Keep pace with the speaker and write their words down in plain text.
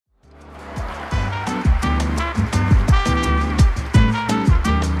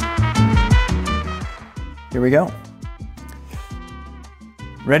Here we go.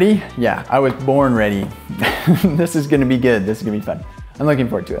 Ready? Yeah, I was born ready. This is gonna be good. This is gonna be fun. I'm looking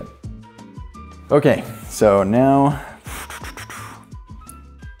forward to it. Okay, so now,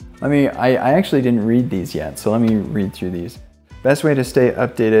 I actually didn't read these yet, so let me read through these. Best way to stay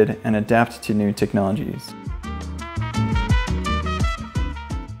updated and adapt to new technologies.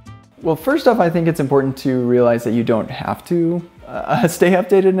 Well, first off, I think it's important to realize that you don't have to stay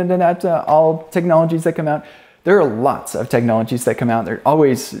updated and adapt to all technologies that come out. There are lots of technologies that come out. There are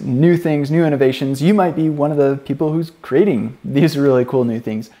always new things, new innovations. You might be one of the people who's creating these really cool new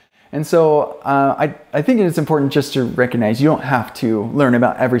things. And so I think it's important just to recognize you don't have to learn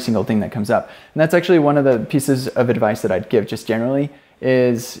about every single thing that comes up. And that's actually one of the pieces of advice that I'd give just generally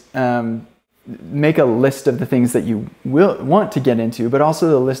is make a list of the things that you will want to get into, but also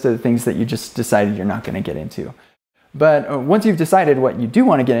the list of the things that you just decided you're not going to get into. But once you've decided what you do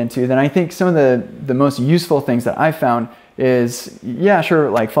want to get into, then I think some of the most useful things that I've found is, yeah, sure,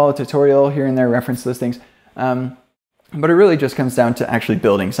 like follow a tutorial here and there, reference those things. But it really just comes down to actually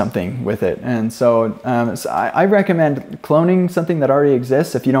building something with it. And so, I recommend cloning something that already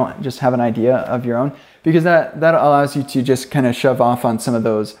exists if you don't just have an idea of your own, because that allows you to just kind of shove off on some of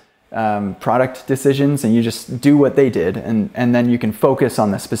those product decisions and you just do what they did, and then you can focus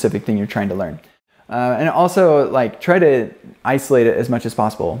on the specific thing you're trying to learn. And also, like, try to isolate it as much as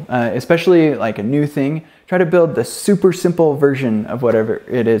possible, especially like a new thing. Try to build the super simple version of whatever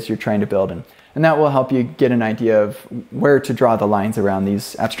it is you're trying to build, and that will help you get an idea of where to draw the lines around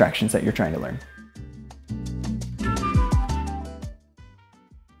these abstractions that you're trying to learn.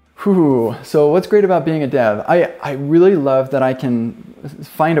 Whew. So what's great about being a dev? I really love that I can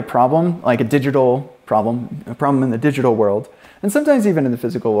find a problem, like a digital problem, a problem in the digital world, and sometimes even in the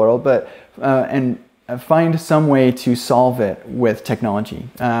physical world, but and find some way to solve it with technology,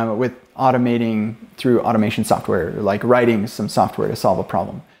 with automating through automation software, like writing some software to solve a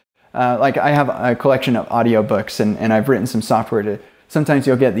problem. Like I have a collection of audiobooks and I've written some software to, sometimes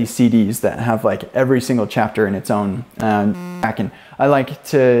you'll get these CDs that have like every single chapter in its own track, and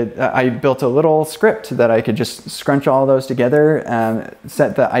I built a little script that I could just scrunch all those together,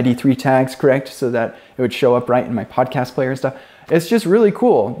 set the ID3 tags correct so that it would show up right in my podcast player and stuff. It's just really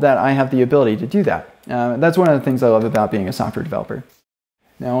cool that I have the ability to do that. That's one of the things I love about being a software developer.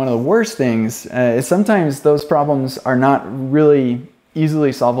 Now, one of the worst things is sometimes those problems are not really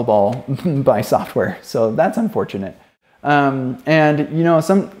easily solvable by software, so that's unfortunate. And you know,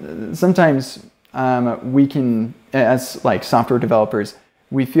 sometimes we can, as like software developers,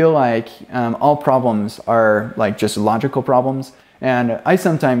 we feel like all problems are like just logical problems, and I've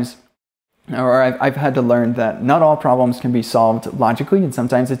had to learn that not all problems can be solved logically, and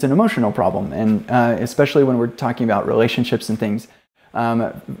sometimes it's an emotional problem, and especially when we're talking about relationships and things,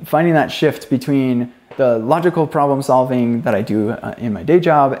 finding that shift between the logical problem solving that I do in my day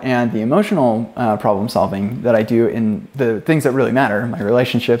job and the emotional problem solving that I do in the things that really matter, my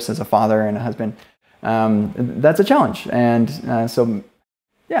relationships as a father and a husband, that's a challenge. And so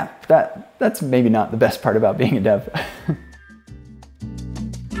yeah, that's maybe not the best part about being a dev.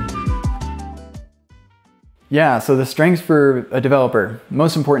 Yeah, so the strengths for a developer,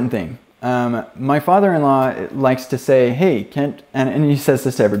 most important thing. My father-in-law likes to say, hey, Kent, and he says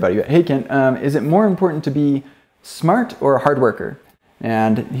this to everybody, hey, Kent, is it more important to be smart or a hard worker?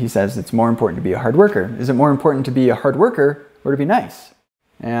 And he says it's more important to be a hard worker. Is it more important to be a hard worker or to be nice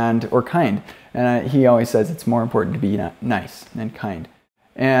or kind? And he always says it's more important to be nice and kind.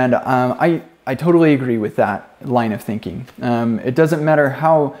 And I totally agree with that line of thinking. It doesn't matter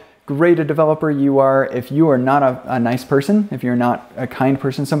how great a developer you are, if you are not a nice person, if you're not a kind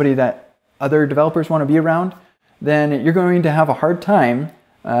person, somebody that other developers want to be around, then you're going to have a hard time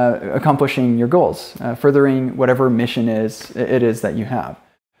accomplishing your goals, furthering whatever mission it is that you have.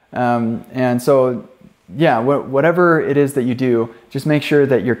 And so, yeah, whatever it is that you do, just make sure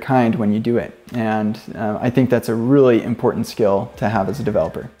that you're kind when you do it. And I think that's a really important skill to have as a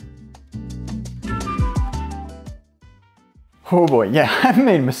developer. Oh boy, yeah, I've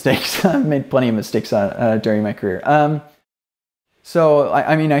made mistakes. I've made plenty of mistakes during my career. So,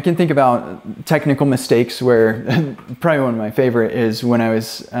 I mean, I can think about technical mistakes where probably one of my favorite is when I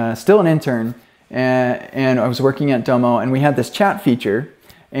was still an intern and I was working at Domo, and we had this chat feature,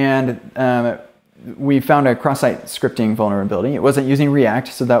 and we found a cross-site scripting vulnerability. It wasn't using React,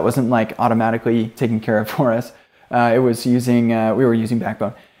 so that wasn't like automatically taken care of for us. It was using, we were using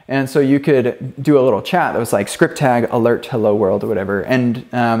Backbone. And so you could do a little chat that was like script tag alert hello world or whatever. And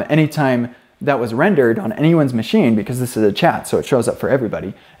anytime that was rendered on anyone's machine, because this is a chat, so it shows up for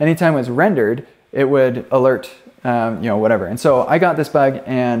everybody, anytime it was rendered, it would alert whatever. And so I got this bug,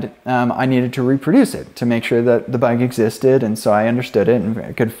 and I needed to reproduce it to make sure that the bug existed. And so I understood it and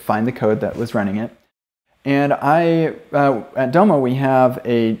I could find the code that was running it. And at Domo, we have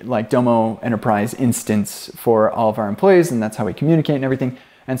a Domo Enterprise instance for all of our employees, and that's how we communicate and everything.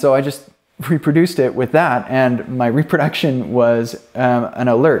 And so I just reproduced it with that, and my reproduction was an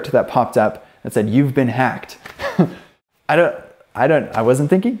alert that popped up that said, "You've been hacked." I wasn't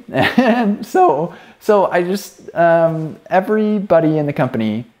thinking. And so I just, everybody in the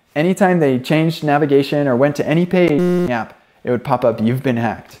company, anytime they changed navigation or went to any page in the app, it would pop up, "You've been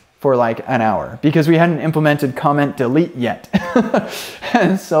hacked," for like an hour, because we hadn't implemented comment delete yet.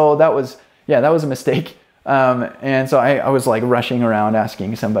 And so that was a mistake. And so I was like rushing around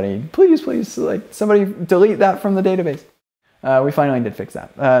asking somebody, please, like somebody delete that from the database. We finally did fix that.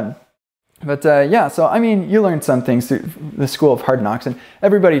 Yeah, so I mean, you learned some things through the school of hard knocks, and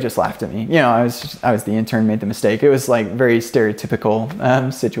everybody just laughed at me. You know, I was the intern, made the mistake. It was like very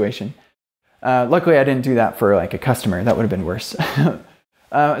stereotypical situation. Luckily, I didn't do that for like a customer. That would have been worse.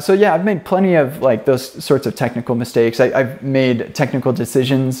 So yeah, I've made plenty of like those sorts of technical mistakes. I've made technical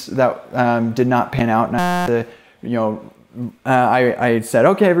decisions that did not pan out, and I said,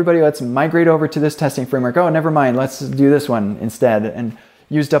 okay, everybody, let's migrate over to this testing framework. Oh, never mind, let's do this one instead, and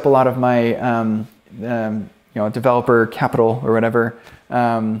used up a lot of my developer capital or whatever,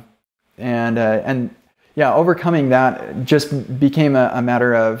 and yeah, overcoming that just became a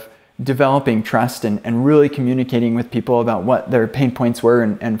matter of developing trust and really communicating with people about what their pain points were,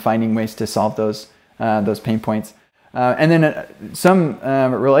 and finding ways to solve those pain points. And then some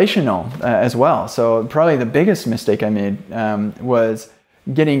relational as well. So probably the biggest mistake I made was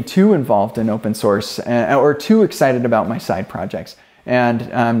getting too involved in open source or too excited about my side projects, and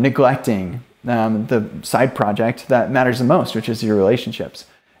neglecting the side project that matters the most, which is your relationships.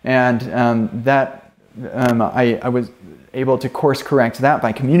 And I was able to course correct that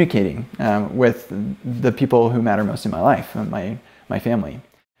by communicating with the people who matter most in my life, my family.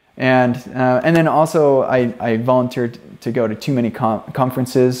 And then also I volunteered to go to too many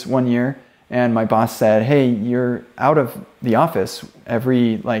conferences one year, and my boss said, "Hey, you're out of the office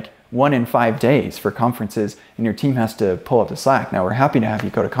every 1 in 5 days for conferences, and your team has to pull up the slack. Now, we're happy to have you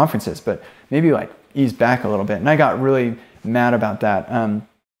go to conferences, but maybe ease back a little bit." And I got really mad about that.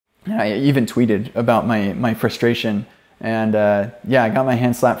 I even tweeted about my frustration, and yeah, I got my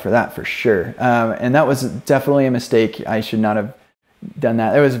hand slapped for that for sure. And that was definitely a mistake. I should not have done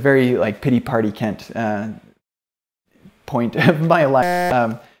that. It was very pity party Kent point of my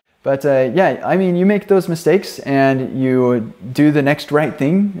life. But yeah, I mean, you make those mistakes and you do the next right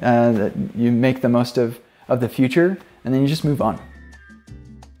thing, that you make the most of the future, and then you just move on.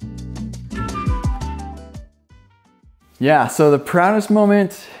 Yeah, so the proudest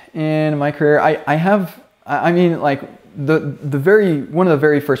moment in my career, I mean, one of the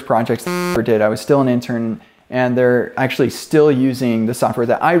very first projects I ever did, I was still an intern, and they're actually still using the software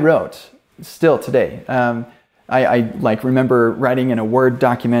that I wrote still today. I remember writing in a Word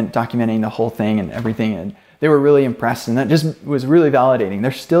document, documenting the whole thing and everything, and they were really impressed, and that just was really validating.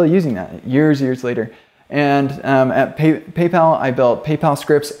 They're still using that years later. And at PayPal, I built PayPal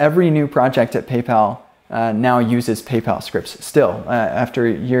scripts. Every new project at PayPal now uses PayPal scripts still, after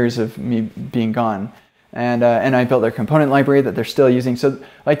years of me being gone. And I built their component library that they're still using. So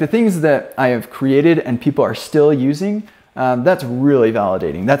the things that I have created and people are still using, that's really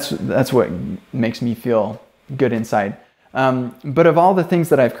validating. That's what makes me feel good inside. But of all the things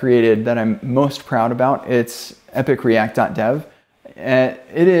that I've created that I'm most proud about, it's epicreact.dev.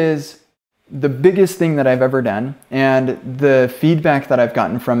 It is the biggest thing that I've ever done, and the feedback that I've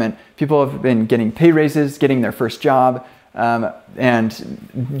gotten from it, people have been getting pay raises, getting their first job, and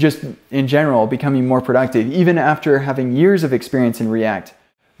just in general becoming more productive, even after having years of experience in React,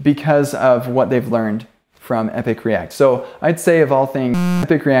 because of what they've learned from Epic React. So I'd say of all things,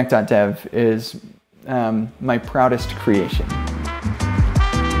 epicreact.dev is my proudest creation.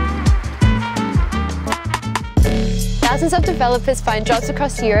 Thousands of developers find jobs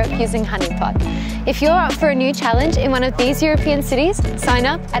across Europe using Honeypot. If you're up for a new challenge in one of these European cities, sign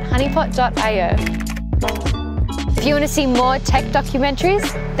up at honeypot.io. If you want to see more tech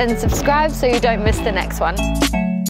documentaries, then subscribe so you don't miss the next one.